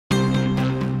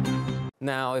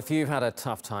Now, if you've had a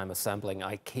tough time assembling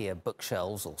Ikea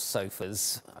bookshelves or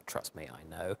sofas, trust me, I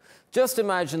know, just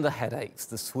imagine the headaches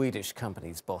the Swedish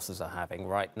company's bosses are having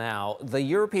right now. The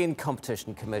European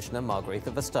Competition Commissioner,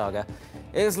 Margrethe Vestager,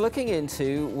 is looking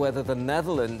into whether the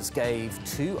Netherlands gave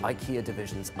two Ikea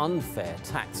divisions unfair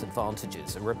tax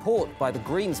advantages. A report by the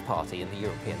Greens party in the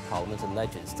European Parliament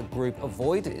alleges the group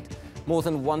avoided more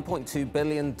than $1.2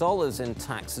 billion in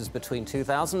taxes between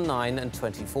 2009 and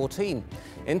 2014.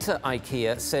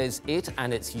 Ikea says it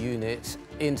and its unit,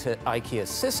 Ikea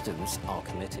Systems, are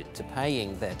committed to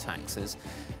paying their taxes.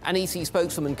 An EC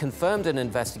spokeswoman confirmed an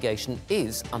investigation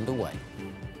is underway.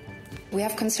 We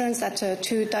have concerns that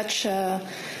two Dutch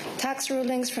tax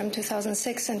rulings from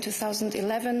 2006 and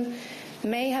 2011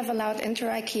 may have allowed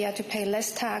Ikea to pay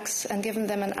less tax and given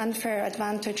them an unfair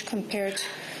advantage compared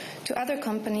to other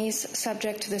companies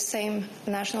subject to the same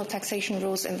national taxation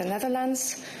rules in the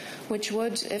Netherlands, which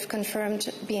would, if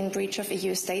confirmed, be in breach of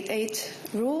EU state aid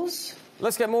rules.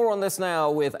 Let's get more on this now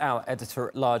with our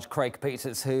editor-at-large, Craig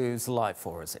Copetas, who's live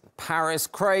for us in Paris.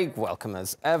 Craig, welcome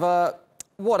as ever.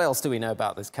 What else do we know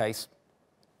about this case?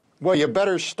 Well, you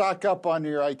better stock up on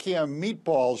your Ikea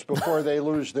meatballs before they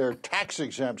lose their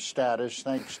tax-exempt status,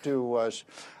 thanks to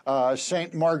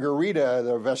Saint Margrethe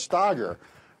Vestager.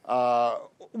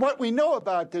 What we know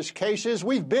about this case is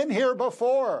we've been here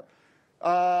before.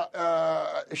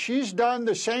 She's done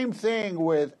the same thing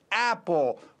with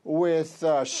Apple, with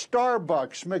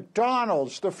Starbucks,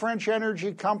 McDonald's, the French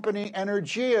energy company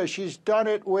Energia. She's done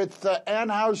it with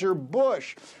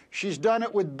Anheuser-Busch. She's done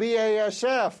it with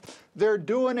BASF. They're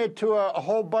doing it to a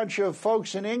whole bunch of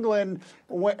folks in England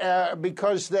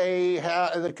because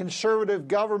the conservative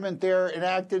government there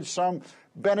enacted some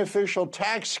beneficial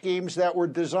tax schemes that were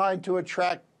designed to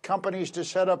attract companies to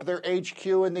set up their HQ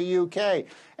in the UK.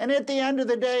 And at the end of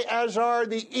the day, Azar,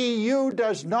 the EU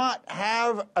does not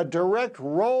have a direct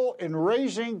role in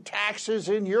raising taxes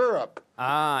in Europe.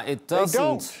 It doesn't. They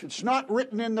don't. It's not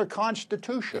written in the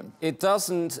Constitution. It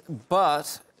doesn't,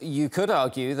 but you could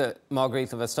argue that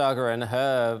Margrethe Vestager and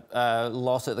her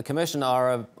lot at the Commission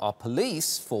are a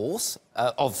police force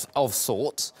of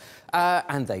sorts,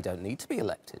 and they don't need to be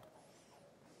elected.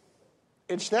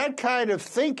 It's that kind of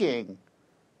thinking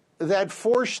that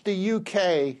forced the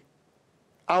UK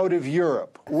out of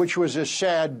Europe, which was a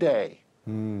sad day.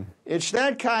 It's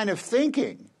that kind of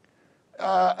thinking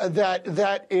that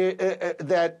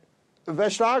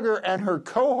Vestager and her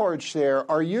cohorts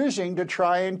there are using to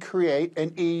try and create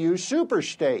an EU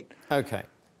superstate. Okay,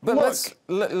 but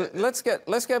look, let's get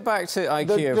back to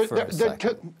Ikea for a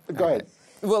second. Go ahead.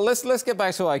 Well, let's get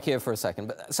back to IKEA for a second.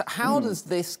 But so how does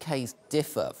this case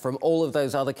differ from all of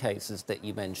those other cases that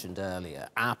you mentioned earlier?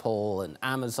 Apple and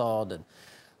Amazon and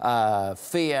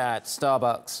Fiat,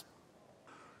 Starbucks?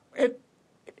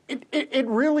 It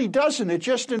really doesn't. It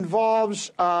just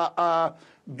involves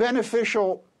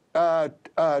beneficial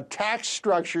tax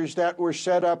structures that were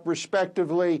set up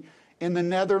respectively in the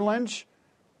Netherlands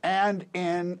and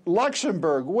in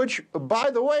Luxembourg, which,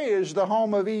 by the way, is the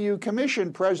home of EU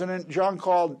Commission President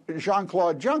Jean-Claude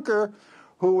Juncker,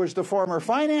 who was the former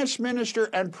finance minister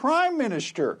and prime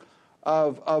minister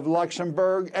of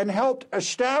Luxembourg and helped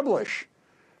establish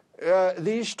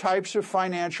these types of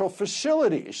financial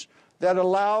facilities that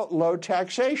allow low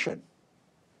taxation.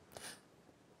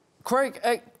 Craig,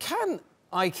 can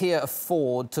IKEA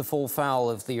afford to fall foul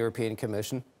of the European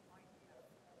Commission?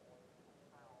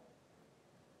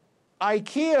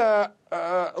 IKEA,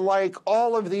 like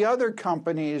all of the other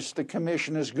companies the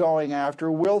Commission is going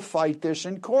after, will fight this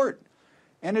in court.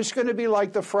 And it's going to be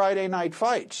like the Friday night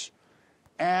fights.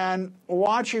 And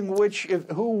watching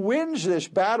who wins this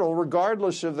battle,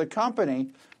 regardless of the company,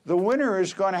 the winner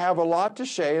is going to have a lot to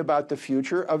say about the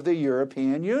future of the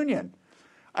European Union.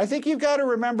 I think you've got to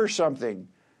remember something.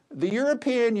 The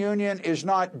European Union is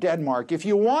not Denmark. If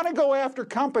you want to go after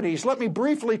companies, let me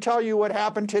briefly tell you what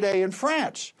happened today in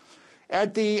France.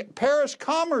 At the Paris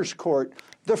Commerce Court,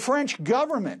 the French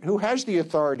government, who has the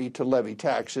authority to levy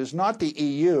taxes, not the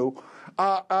EU,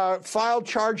 filed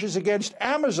charges against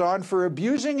Amazon for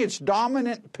abusing its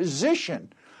dominant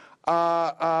position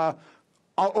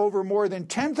over more than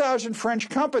 10,000 French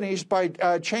companies by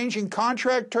changing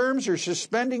contract terms or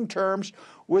suspending terms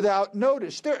without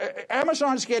notice.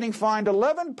 Amazon's getting fined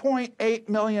 $11.8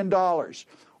 million,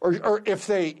 or if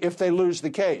they lose the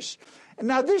case.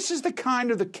 Now, this is the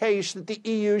kind of the case that the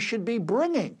EU should be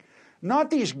bringing, not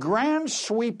these grand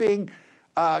sweeping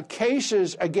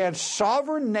cases against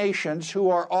sovereign nations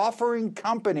who are offering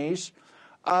companies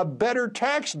better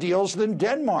tax deals than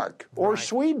Denmark or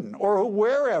Sweden or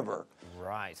wherever.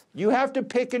 Right. You have to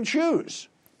pick and choose.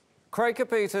 Craig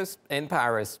Copetas in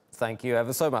Paris, thank you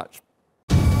ever so much.